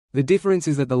The difference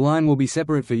is that the line will be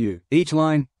separate for you, each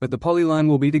line, but the polyline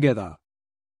will be together.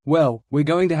 Well, we're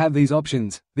going to have these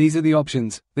options, these are the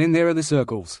options, then there are the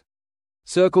circles.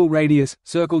 Circle radius,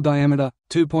 circle diameter,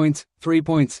 2 points, 3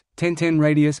 points, 10 10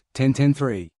 radius, 10 10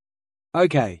 3.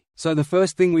 Okay, so the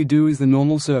first thing we do is the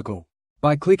normal circle.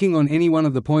 By clicking on any one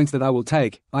of the points that I will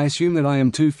take, I assume that I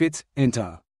am 2 feet,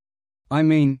 enter. I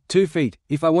mean, 2 feet,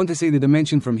 if I want to see the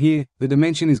dimension from here, the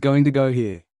dimension is going to go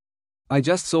here. I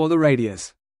just saw the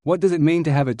radius. What does it mean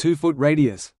to have a 2-foot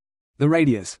radius? The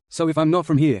radius, so if I'm not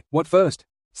from here, what first?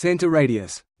 Center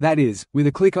radius. That is, with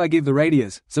a click I give the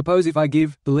radius. Suppose if I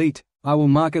give delete, I will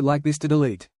mark it like this to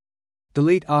delete.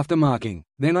 Delete after marking.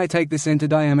 Then I take the center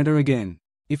diameter again.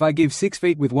 If I give 6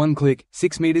 feet with one click,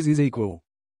 6 meters is equal.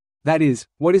 That is,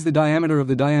 what is the diameter of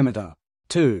the diameter?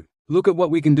 2. Look at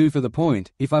what we can do for the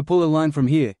point. If I pull a line from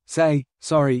here, say,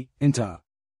 enter.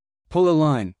 Pull a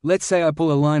line. Let's say I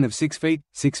pull a line of 6 feet,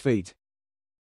 6 feet.